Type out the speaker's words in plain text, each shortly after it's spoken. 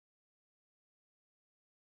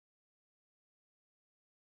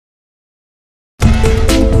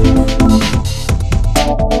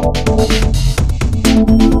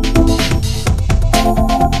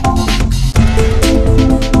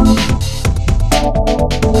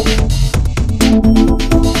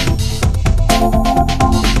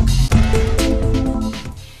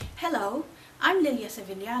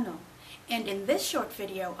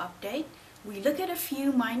we look at a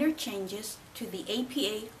few minor changes to the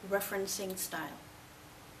APA referencing style.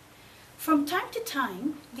 From time to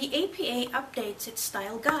time, the APA updates its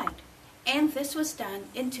style guide, and this was done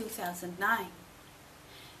in 2009.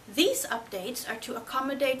 These updates are to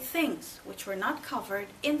accommodate things which were not covered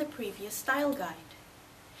in the previous style guide.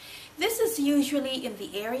 This is usually in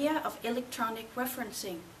the area of electronic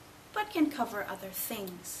referencing, but can cover other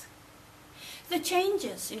things. The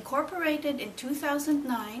changes incorporated in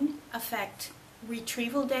 2009 affect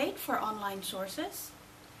retrieval date for online sources,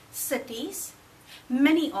 cities,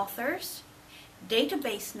 many authors,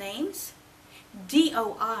 database names,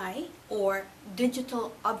 DOI or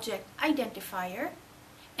Digital Object Identifier,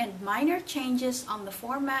 and minor changes on the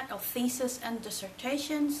format of thesis and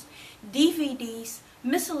dissertations, DVDs,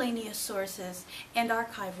 miscellaneous sources, and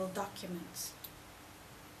archival documents.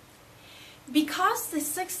 Because the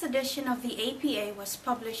 6th edition of the APA was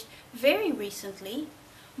published very recently,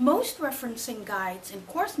 most referencing guides and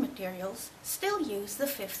course materials still use the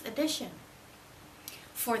 5th edition.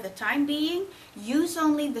 For the time being, use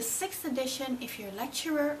only the 6th edition if your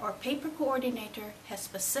lecturer or paper coordinator has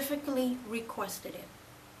specifically requested it.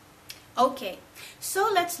 Okay, so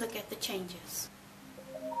let's look at the changes.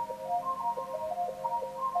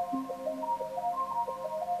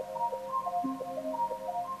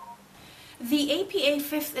 The APA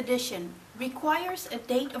 5th edition requires a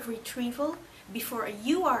date of retrieval before a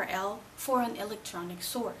URL for an electronic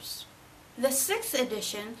source. The 6th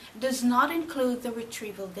edition does not include the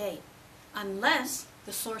retrieval date, unless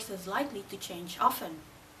the source is likely to change often.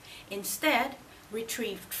 Instead,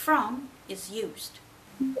 retrieved from is used.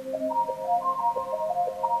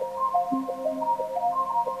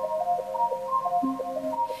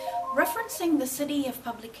 Referencing the city of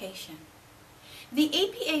publication. The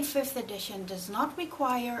APA 5th edition does not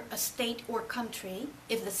require a state or country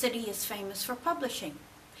if the city is famous for publishing,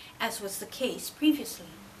 as was the case previously.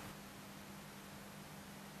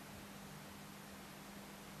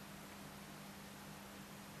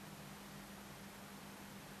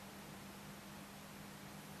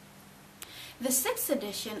 The 6th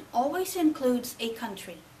edition always includes a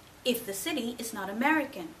country if the city is not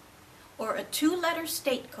American, or a 2-letter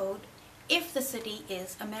state code if the city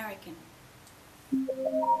is American.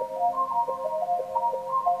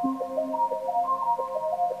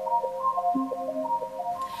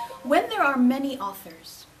 When there are many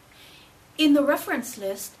authors, in the reference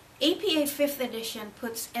list, APA 5th edition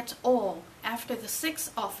puts et al. After the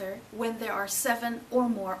 6th author when there are 7 or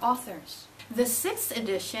more authors. The 6th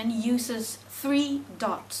edition uses 3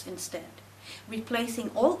 dots instead,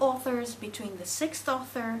 replacing all authors between the 6th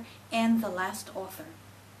author and the last author.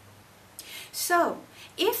 So,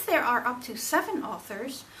 if there are up to 7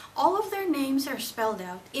 authors, all of their names are spelled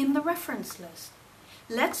out in the reference list.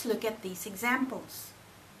 Let's look at these examples.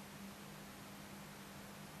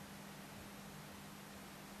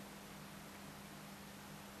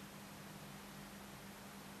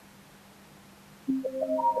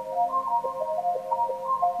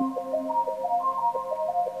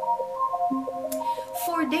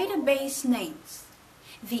 For database names,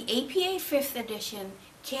 the APA 5th edition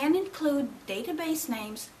can include database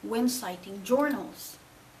names when citing journals.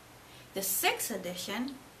 The 6th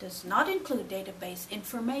edition does not include database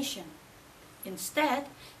information. Instead,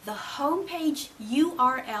 the homepage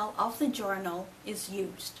URL of the journal is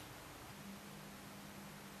used.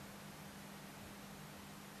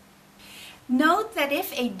 Note that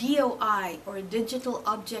if a DOI or Digital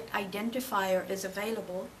Object Identifier is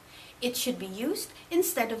available, it should be used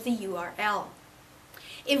instead of the URL.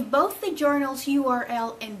 If both the journal's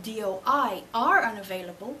URL and DOI are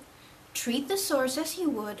unavailable, treat the source as you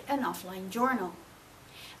would an offline journal.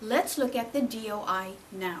 Let's look at the DOI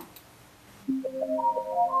now.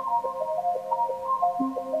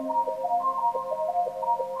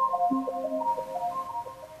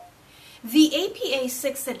 The APA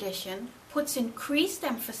 6th edition puts increased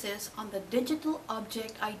emphasis on the Digital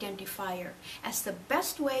Object Identifier as the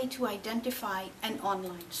best way to identify an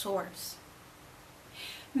online source.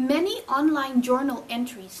 Many online journal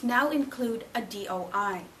entries now include a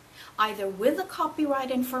DOI, either with the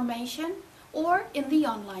copyright information or in the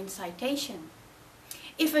online citation.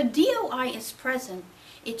 If a DOI is present,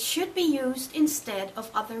 it should be used instead of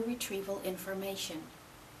other retrieval information.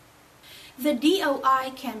 The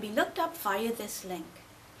DOI can be looked up via this link,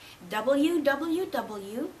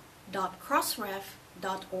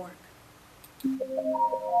 www.crossref.org.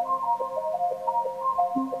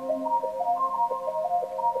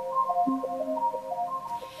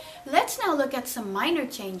 Let's now look at some minor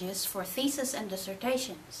changes for thesis and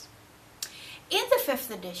dissertations. In the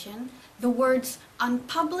 5th edition, the words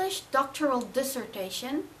unpublished doctoral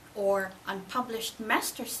dissertation or unpublished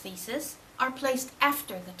master's thesis are placed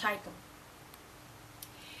after the title.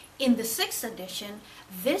 In the 6th edition,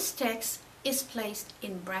 this text is placed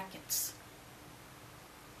in brackets.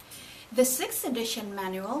 The 6th edition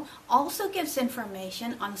manual also gives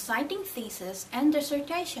information on citing theses and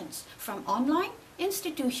dissertations from online,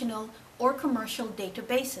 institutional, or commercial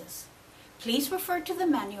databases. Please refer to the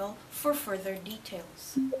manual for further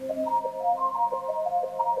details.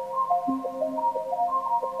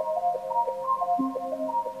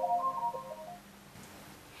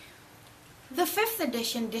 The 5th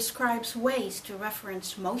edition describes ways to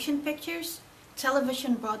reference motion pictures,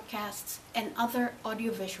 television broadcasts, and other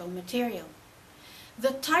audiovisual material.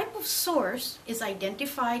 The type of source is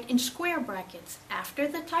identified in square brackets after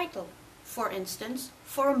the title, for instance,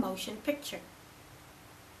 for a motion picture.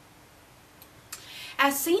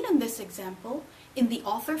 As seen in this example, in the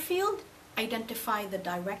author field, identify the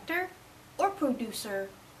director or producer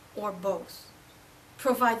or both.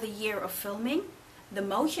 Provide the year of filming, the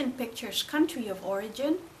motion picture's country of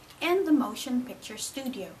origin, and the motion picture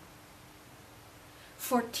studio.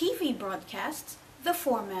 For TV broadcasts, the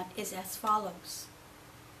format is as follows.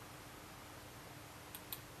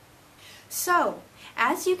 So,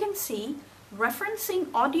 as you can see,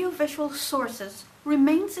 referencing audiovisual sources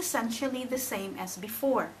remains essentially the same as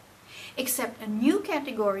before, except a new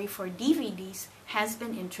category for DVDs has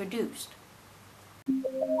been introduced.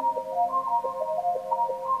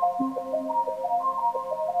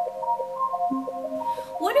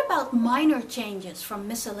 What about minor changes from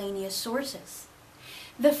miscellaneous sources?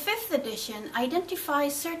 The 5th edition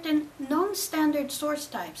identifies certain non-standard source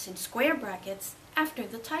types in square brackets after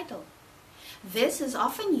the title. This is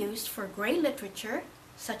often used for gray literature,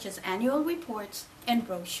 such as annual reports and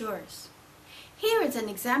brochures. Here is an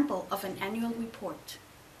example of an annual report.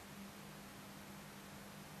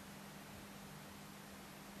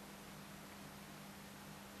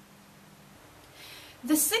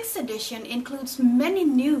 The 6th edition includes many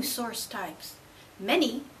new source types,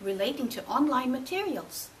 many relating to online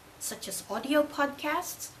materials, such as audio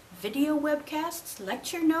podcasts, video webcasts,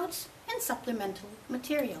 lecture notes, and supplemental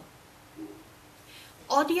material.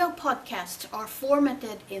 Audio podcasts are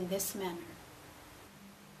formatted in this manner.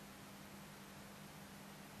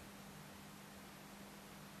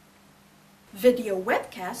 Video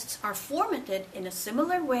webcasts are formatted in a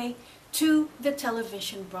similar way to the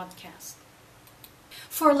television broadcast.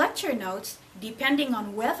 For lecture notes, depending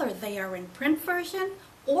on whether they are in print version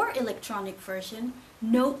or electronic version,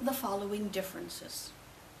 note the following differences.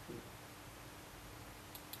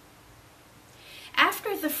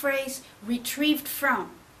 After the phrase "retrieved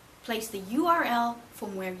from," place the URL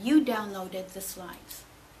from where you downloaded the slides.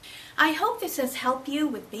 I hope this has helped you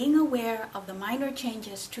with being aware of the minor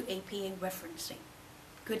changes to APA referencing.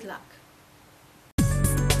 Good luck.